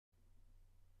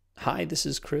Hi, this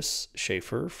is Chris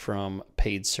Schaefer from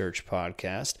Paid Search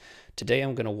Podcast. Today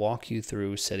I'm going to walk you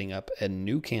through setting up a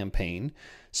new campaign,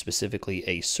 specifically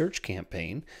a search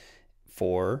campaign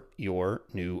for your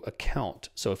new account.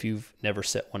 So if you've never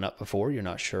set one up before, you're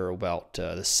not sure about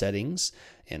the settings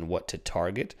and what to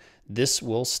target, this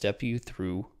will step you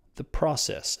through the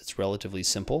process. It's relatively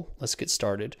simple. Let's get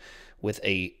started with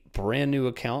a brand new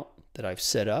account that I've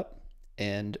set up.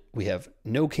 And we have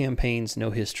no campaigns, no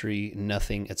history,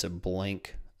 nothing. It's a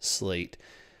blank slate.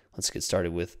 Let's get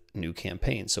started with new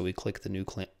campaign. So we click the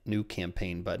new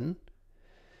campaign button.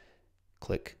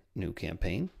 Click new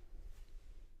campaign.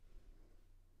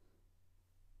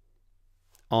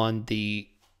 On the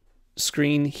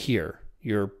screen here,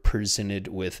 you're presented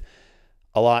with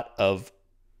a lot of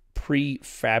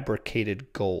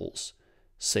prefabricated goals: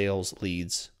 sales,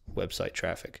 leads, website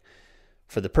traffic.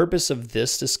 For the purpose of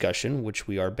this discussion, which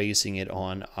we are basing it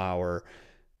on our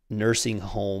nursing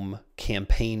home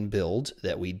campaign build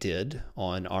that we did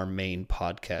on our main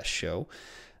podcast show,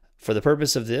 for the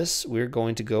purpose of this, we're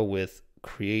going to go with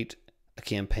create a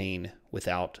campaign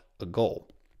without a goal.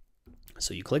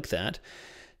 So you click that.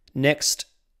 Next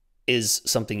is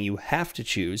something you have to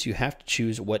choose. You have to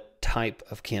choose what type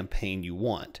of campaign you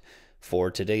want. For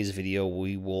today's video,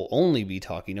 we will only be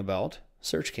talking about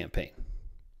search campaign.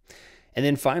 And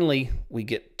then finally, we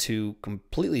get to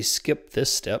completely skip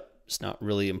this step. It's not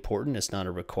really important. It's not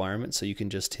a requirement. So you can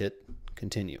just hit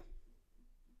continue.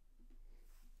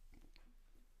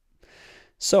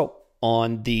 So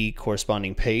on the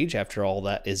corresponding page, after all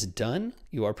that is done,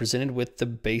 you are presented with the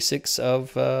basics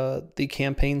of the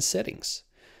campaign settings.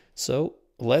 So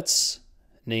let's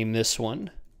name this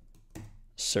one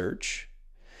search.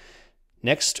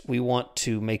 Next, we want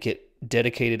to make it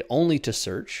dedicated only to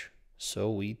search.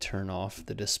 So we turn off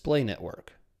the display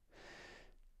network.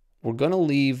 We're going to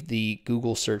leave the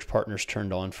Google Search Partners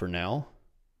turned on for now.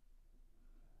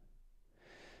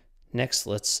 Next,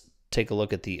 let's take a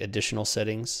look at the additional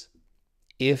settings.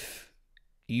 If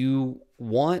you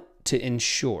want to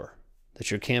ensure that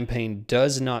your campaign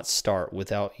does not start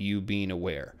without you being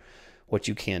aware, what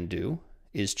you can do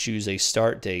is choose a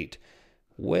start date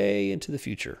way into the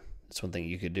future. That's one thing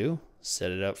you could do. Set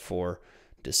it up for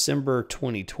December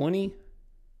 2020.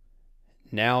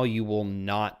 Now you will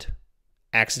not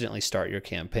accidentally start your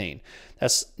campaign.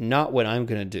 That's not what I'm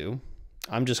going to do.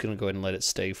 I'm just going to go ahead and let it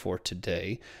stay for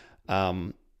today.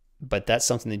 But that's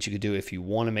something that you could do if you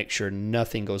want to make sure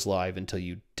nothing goes live until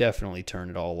you definitely turn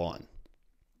it all on.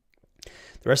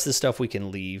 The rest of the stuff we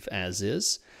can leave as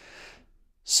is.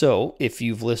 So if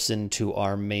you've listened to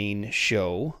our main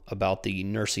show about the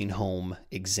nursing home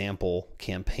example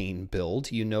campaign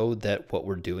build, you know that what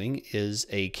we're doing is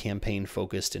a campaign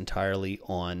focused entirely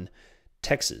on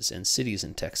Texas and cities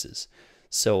in Texas.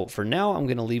 So for now, I'm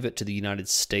going to leave it to the United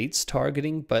States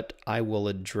targeting, but I will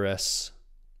address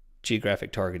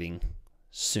geographic targeting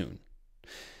soon.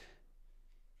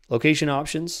 Location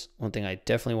options, one thing I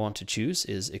definitely want to choose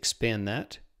is expand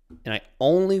that. And I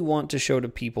only want to show to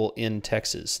people in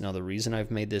Texas. Now, the reason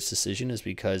I've made this decision is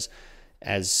because,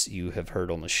 as you have heard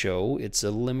on the show, it's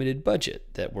a limited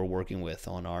budget that we're working with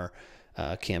on our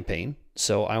campaign.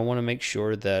 So I want to make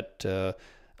sure that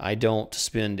I don't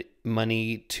spend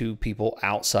money to people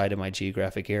outside of my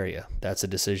geographic area. That's a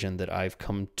decision that I've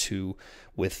come to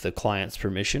with the client's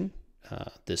permission,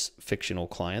 this fictional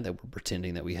client that we're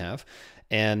pretending that we have.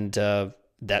 And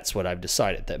that's what I've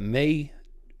decided. That may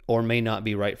or may not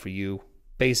be right for you.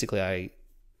 Basically, I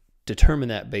determine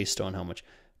that based on how much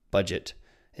budget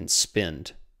and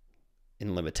spend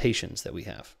and limitations that we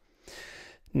have.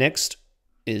 Next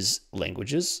is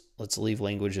languages. Let's leave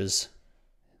languages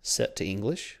set to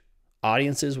English.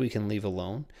 Audiences we can leave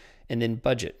alone. And then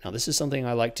budget. Now, this is something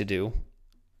I like to do.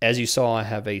 As you saw, I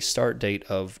have a start date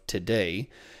of today.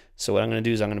 So what I'm going to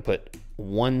do is I'm going to put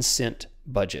 1 cent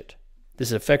budget.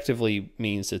 This effectively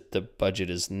means that the budget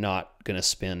is not going to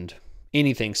spend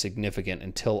anything significant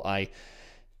until I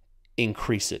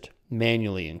increase it,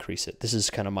 manually increase it. This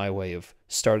is kind of my way of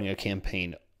starting a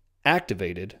campaign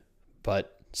activated,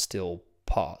 but still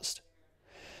paused.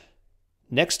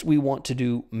 Next, we want to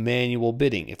do manual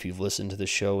bidding. If you've listened to the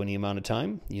show any amount of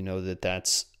time, you know that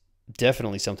that's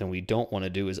definitely something we don't want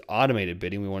to do is automated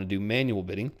bidding. We want to do manual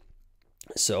bidding.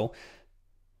 So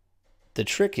the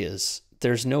trick is,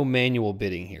 there's no manual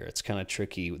bidding here. It's kind of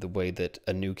tricky the way that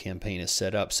a new campaign is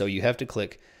set up. So you have to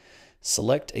click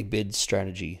select a bid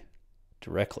strategy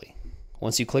directly.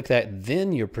 Once you click that,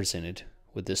 then you're presented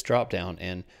with this drop down,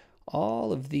 and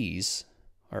all of these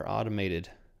are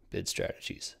automated bid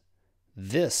strategies.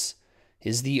 This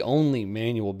is the only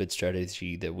manual bid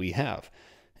strategy that we have,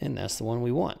 and that's the one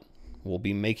we want. We'll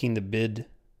be making the bid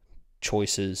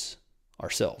choices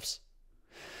ourselves.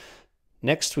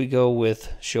 Next, we go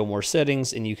with show more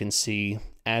settings, and you can see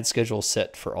ad schedule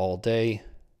set for all day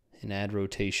and ad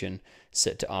rotation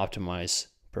set to optimize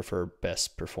prefer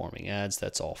best performing ads.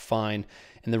 That's all fine.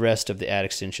 And the rest of the ad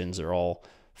extensions are all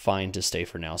fine to stay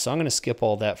for now. So I'm going to skip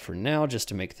all that for now just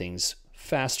to make things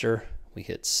faster. We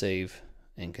hit save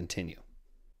and continue.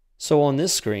 So on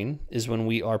this screen is when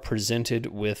we are presented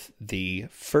with the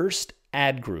first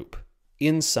ad group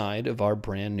inside of our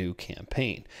brand new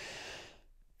campaign.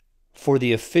 For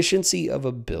the efficiency of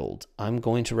a build, I'm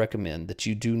going to recommend that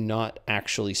you do not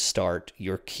actually start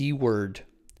your keyword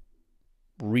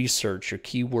research, your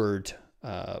keyword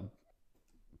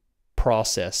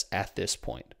process at this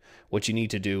point. What you need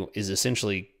to do is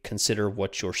essentially consider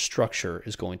what your structure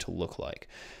is going to look like.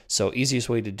 So easiest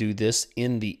way to do this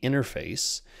in the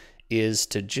interface is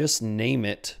to just name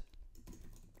it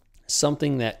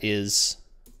something that is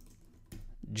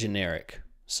generic.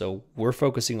 So we're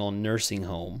focusing on nursing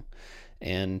home,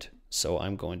 and so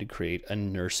I'm going to create a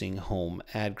nursing home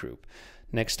ad group.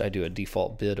 Next, I do a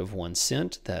default bid of 1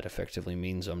 cent. That effectively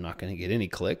means I'm not going to get any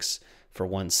clicks for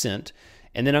 1 cent.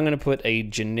 And then I'm going to put a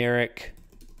generic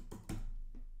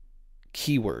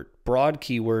keyword, broad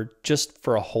keyword, just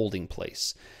for a holding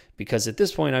place. Because at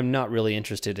this point, I'm not really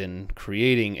interested in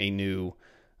creating a new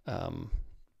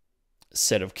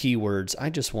set of keywords. I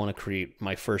just want to create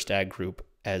my first ad group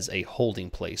as a holding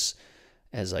place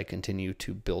as I continue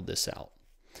to build this out.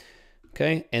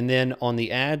 Okay, and then on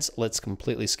the ads, let's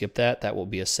completely skip that. That will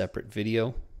be a separate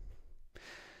video.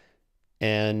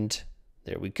 And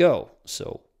there we go.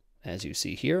 So as you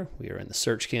see here, we are in the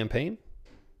search campaign,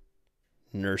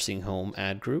 nursing home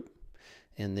ad group.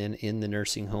 And then in the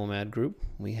nursing home ad group,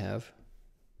 we have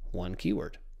one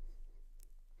keyword.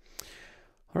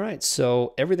 All right,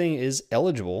 so everything is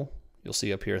eligible. You'll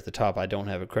see up here at the top, I don't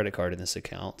have a credit card in this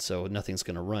account, so nothing's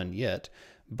going to run yet.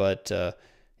 But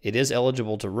it is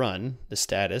eligible to run the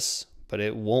status, but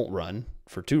it won't run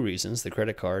for 2 reasons. The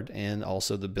credit card and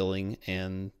also the billing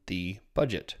and the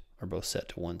budget are both set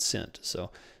to 1 cent. So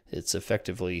it's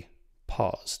effectively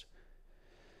paused.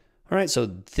 All right, so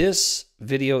this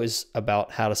video is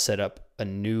about how to set up a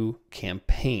new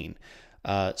campaign.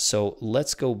 So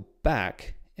let's go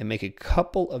back and make a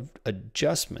couple of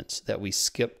adjustments that we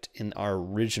skipped in our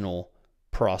original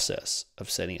process of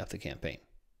setting up the campaign.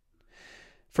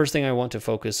 First thing I want to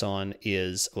focus on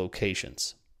is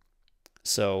locations.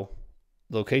 So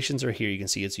locations are here. You can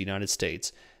see it's United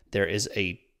States. There is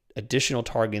a additional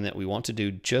targeting that we want to do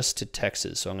just to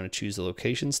Texas. So I'm going to choose the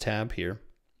locations tab here,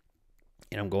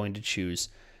 and I'm going to choose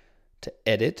to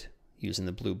edit using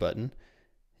the blue button.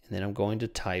 And then I'm going to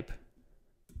type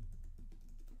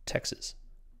Texas.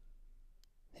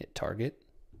 Hit target.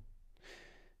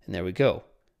 And there we go.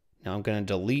 Now I'm going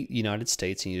to delete United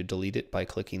States, and you delete it by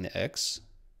clicking the X,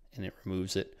 and it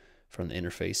removes it from the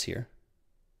interface here.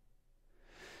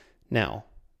 Now,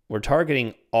 we're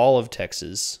targeting all of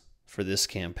Texas for this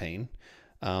campaign,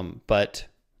 but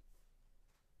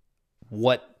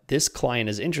what this client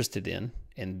is interested in,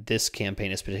 and this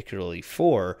campaign is particularly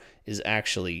for, is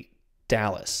actually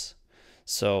Dallas.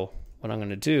 So what I'm going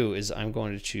to do is I'm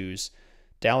going to choose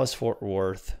Dallas-Fort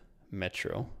Worth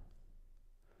Metro.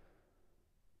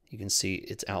 You can see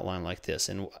it's outlined like this.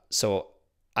 And so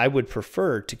I would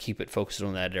prefer to keep it focused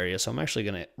on that area. So I'm actually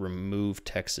going to remove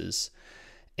Texas.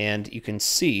 And you can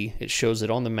see it shows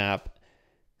it on the map.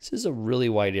 This is a really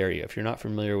wide area. If you're not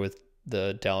familiar with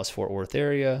the Dallas-Fort Worth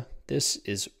area, this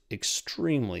is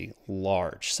extremely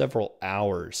large, several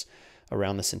hours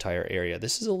around this entire area.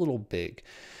 This is a little big.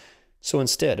 So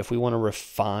instead, if we want to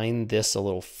refine this a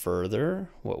little further,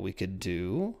 what we could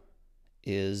do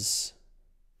is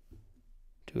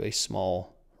do a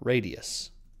small radius.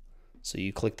 So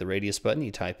you click the radius button,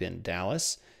 you type in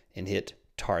Dallas and hit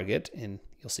target, and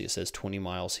you'll see it says 20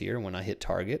 miles here. When I hit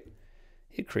target,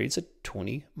 it creates a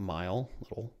 20-mile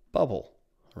little bubble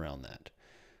around that.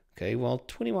 Okay, well,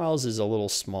 20 miles is a little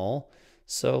small,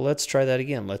 so let's try that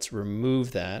again. Let's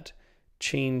remove that,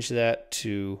 change that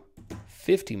to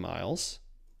 50 miles,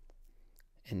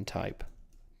 and type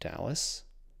Dallas.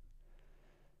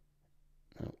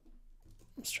 Oh,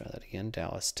 let's try that again,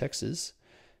 Dallas, Texas,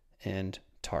 and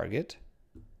target.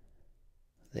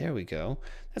 There we go.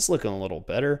 That's looking a little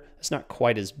better. It's not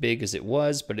quite as big as it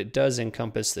was, but it does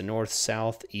encompass the north,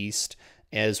 south, east,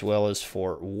 as well as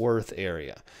Fort Worth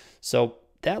area. So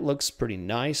that looks pretty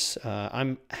nice.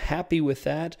 I'm happy with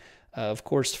that. Of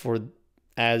course,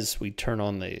 as we turn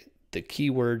on the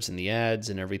keywords and the ads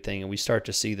and everything, and we start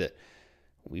to see that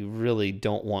we really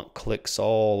don't want clicks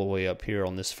all the way up here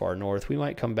on this far north, we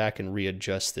might come back and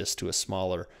readjust this to a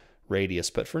smaller radius.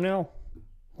 But for now,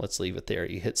 let's leave it there.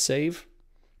 You hit save.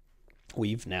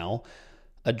 We've now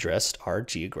addressed our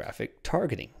geographic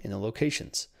targeting in the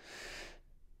locations.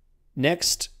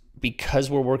 Next, because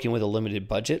we're working with a limited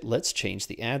budget, let's change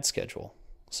the ad schedule.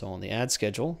 So on the ad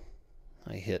schedule,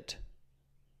 I hit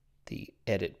the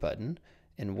edit button.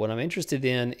 And what I'm interested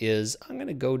in is I'm going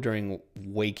to go during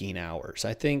waking hours.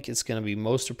 I think it's going to be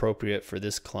most appropriate for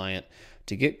this client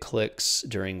to get clicks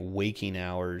during waking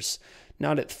hours,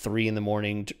 not at 3 in the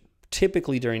morning,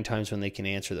 typically during times when they can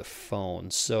answer the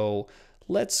phone. So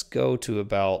let's go to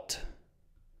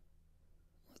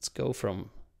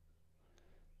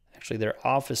actually their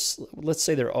office, let's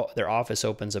say their office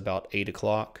opens about 8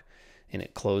 o'clock and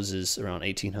it closes around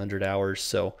 1800 hours.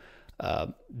 So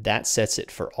that sets it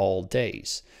for all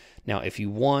days. Now, if you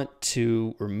want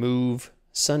to remove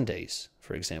Sundays,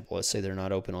 for example, let's say they're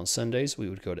not open on Sundays, we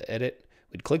would go to edit.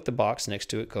 We'd click the box next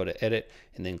to it, go to edit,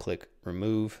 and then click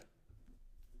remove.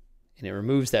 And it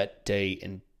removes that day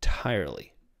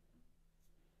entirely.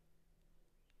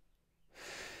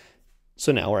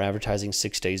 So now we're advertising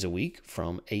 6 days a week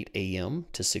from 8 a.m.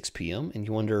 to 6 p.m. And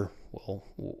you wonder, well,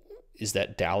 is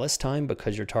that Dallas time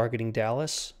because you're targeting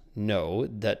Dallas? No,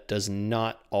 that does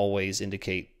not always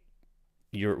indicate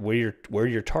where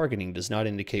you're targeting does not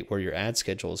indicate where your ad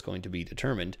schedule is going to be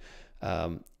determined.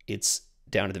 It's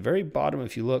down at the very bottom.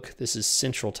 If you look, this is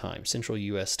Central Time, Central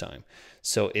U.S. time.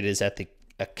 So it is at the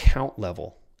account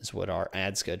level is what our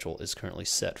ad schedule is currently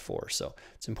set for. So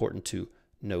it's important to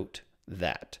note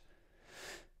that.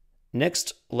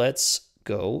 Next, let's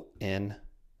go and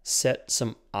set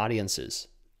some audiences.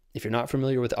 If you're not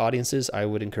familiar with audiences, I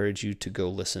would encourage you to go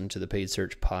listen to the Paid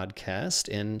Search podcast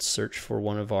and search for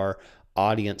one of our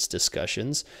audience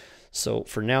discussions. So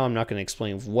for now, I'm not going to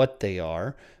explain what they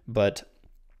are, but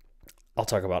I'll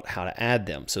talk about how to add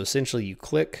them. So essentially, you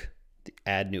click the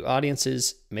Add New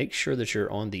Audiences, make sure that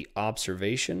you're on the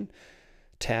Observation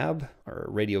tab, or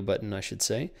radio button, I should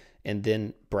say, and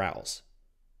then Browse.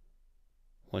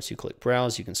 Once you click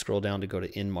Browse, you can scroll down to go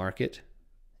to In Market.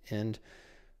 And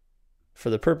for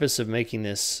the purpose of making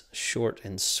this short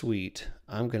and sweet,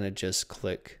 I'm going to just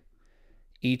click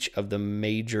each of the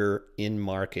major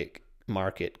in-market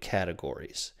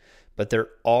categories. But there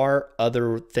are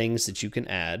other things that you can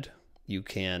add. You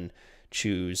can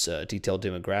choose detailed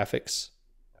demographics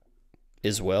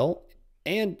as well.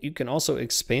 And you can also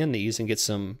expand these and get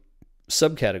some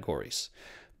subcategories.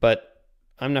 But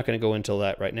I'm not going to go into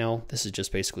that right now. This is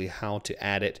just basically how to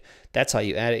add it. That's how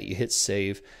you add it. You hit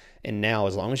save. And now,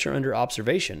 as long as you're under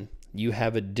observation, you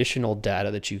have additional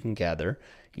data that you can gather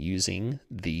using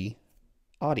the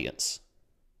audience.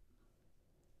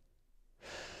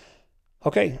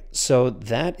 Okay, so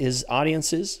that is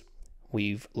audiences.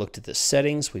 We've looked at the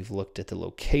settings. We've looked at the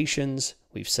locations.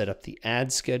 We've set up the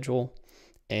ad schedule.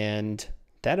 And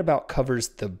that about covers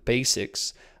the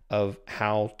basics of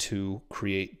how to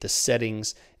create the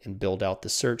settings and build out the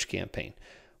search campaign.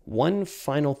 One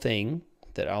final thing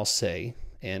that I'll say,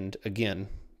 and again,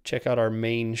 check out our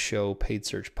main show, Paid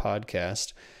Search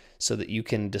Podcast, so that you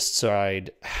can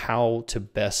decide how to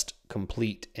best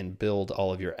complete and build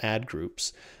all of your ad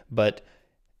groups. But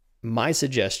my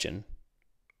suggestion,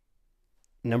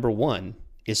 number one,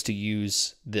 is to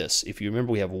use this. If you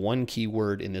remember, we have one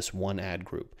keyword in this one ad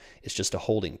group. It's just a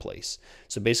holding place.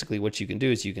 So basically what you can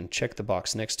do is you can check the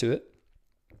box next to it,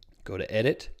 go to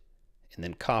Edit, and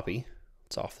then Copy.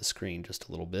 It's off the screen just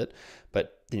a little bit,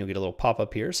 but then you'll get a little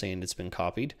pop-up here saying it's been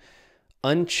copied.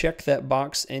 Uncheck that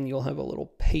box and you'll have a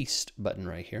little Paste button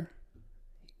right here.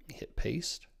 Hit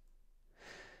Paste.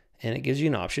 And it gives you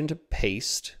an option to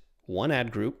paste one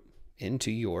ad group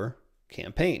into your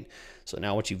campaign. So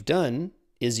now what you've done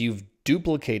is you've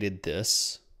duplicated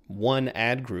this one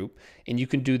ad group, and you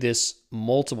can do this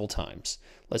multiple times.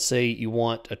 Let's say you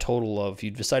want a total of,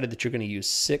 you've decided that you're going to use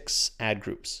 6 ad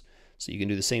groups. So you can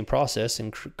do the same process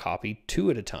and copy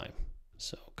 2 at a time.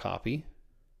 So copy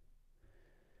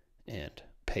and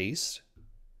paste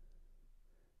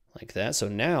like that. So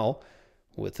now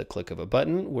with the click of a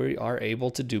button, we are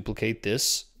able to duplicate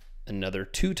this another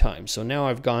 2 times. So now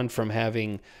I've gone from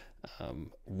having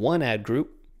one ad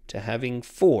group to having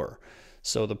 4.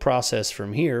 So the process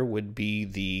from here would be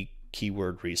the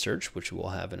keyword research, which we'll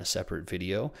have in a separate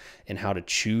video, and how to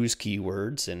choose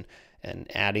keywords and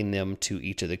adding them to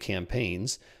each of the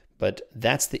campaigns. But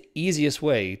that's the easiest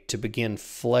way to begin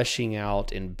fleshing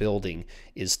out and building,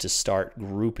 is to start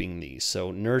grouping these.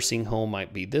 So nursing home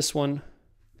might be this one,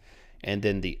 and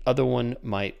then the other one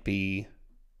might be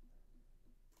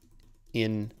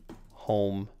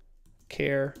in-home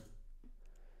care.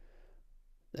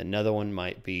 Another one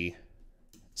might be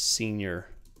senior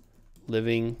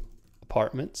living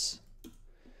apartments.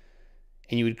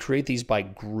 And you would create these by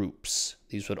groups.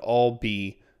 These would all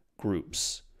be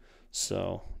groups.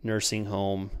 So nursing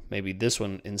home, maybe this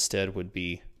one instead would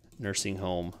be nursing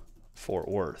home Fort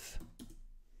Worth.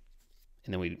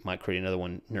 And then we might create another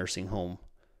one, nursing home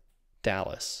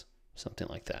Dallas, something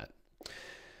like that.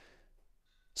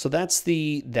 So that's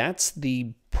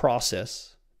the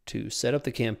process to set up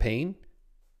the campaign,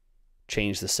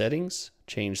 change the settings,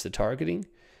 change the targeting,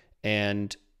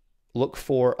 and look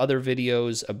for other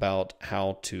videos about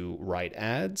how to write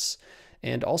ads.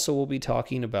 And also we'll be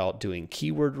talking about doing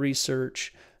keyword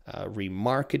research,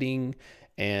 remarketing,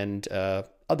 and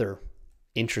other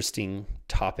interesting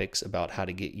topics about how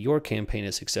to get your campaign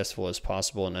as successful as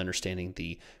possible and understanding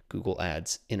the Google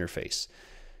Ads interface.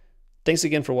 Thanks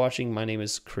again for watching. My name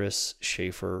is Chris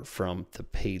Schaefer from the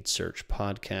Paid Search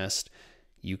Podcast.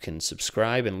 You can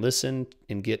subscribe and listen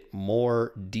and get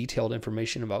more detailed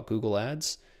information about Google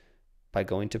Ads by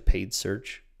going to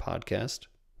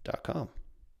paidsearchpodcast.com.